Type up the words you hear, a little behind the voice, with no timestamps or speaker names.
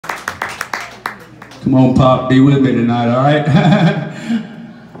Come on, Pop, be with me tonight, all right?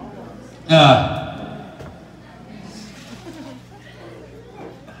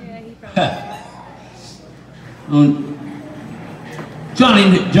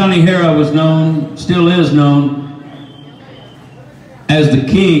 Johnny Harra was known, still is known, as the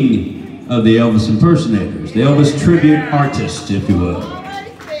king of the Elvis impersonators, the Elvis tribute artist, if you will.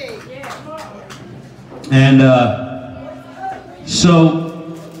 And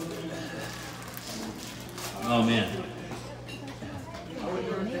oh man.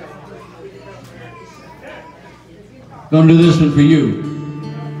 Gonna do this one for you.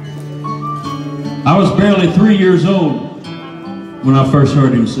 I was barely 3 years old when I first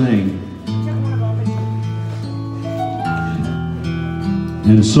heard him sing.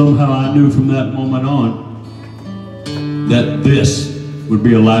 And somehow I knew from that moment on that this would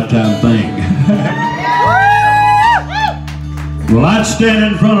be a lifetime thing. Well, I'd stand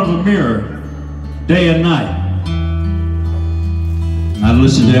in front of a mirror day and night. I'd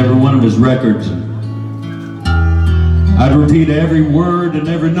listen to every one of his records. I'd repeat every word and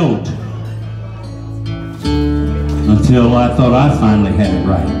every note until I thought I finally had it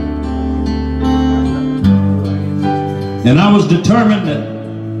right. And I was determined that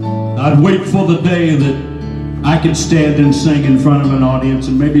I'd wait for the day that I could stand and sing in front of an audience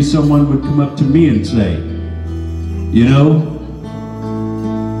and maybe someone would come up to me and say, you know,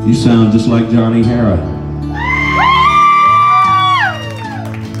 you sound just like Johnny Harra.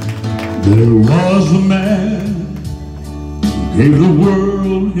 There was a man who gave the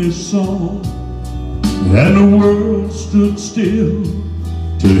world his song, and the world stood still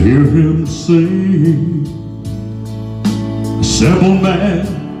to hear him sing. A simple man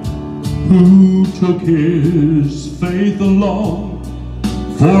who took his faith along,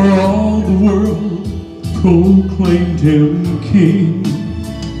 for all the world proclaimed him king.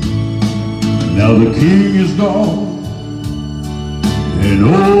 Now the king is gone, and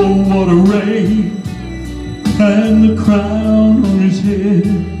oh what a reign, and the crown on his head,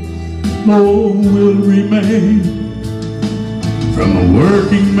 oh, will remain. From a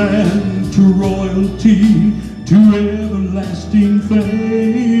working man to royalty to everlasting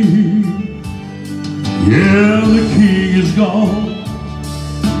fame. Yeah, the king is gone,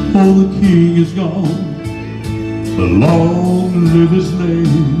 oh, the king is gone, but long live his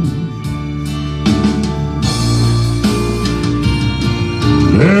name.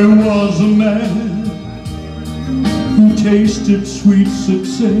 There was a man who tasted sweet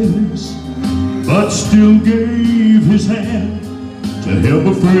success, but still gave his hand to help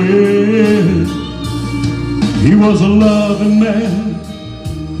a friend. He was a loving man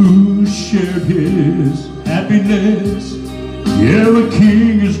who shared his happiness. Yeah, the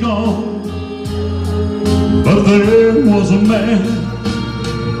king is gone, but there was a man,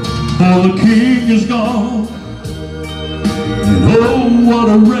 oh, the king is gone, and oh, what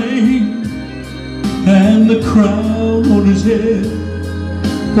a reign, and the crown on his head,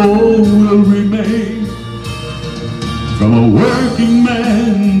 oh, will remain. From a working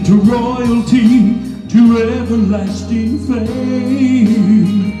man to royalty to everlasting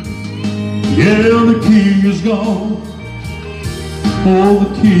fame. Yeah, the king is gone, oh, the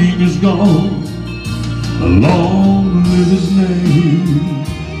king is gone, long live his name.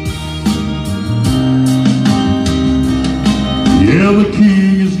 Yeah, the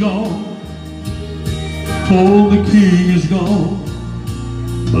king is gone, oh, the king is gone,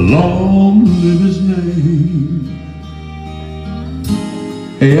 long live his name.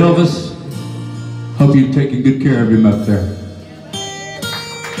 Hey Elvis, hope you're taking good care of him up there.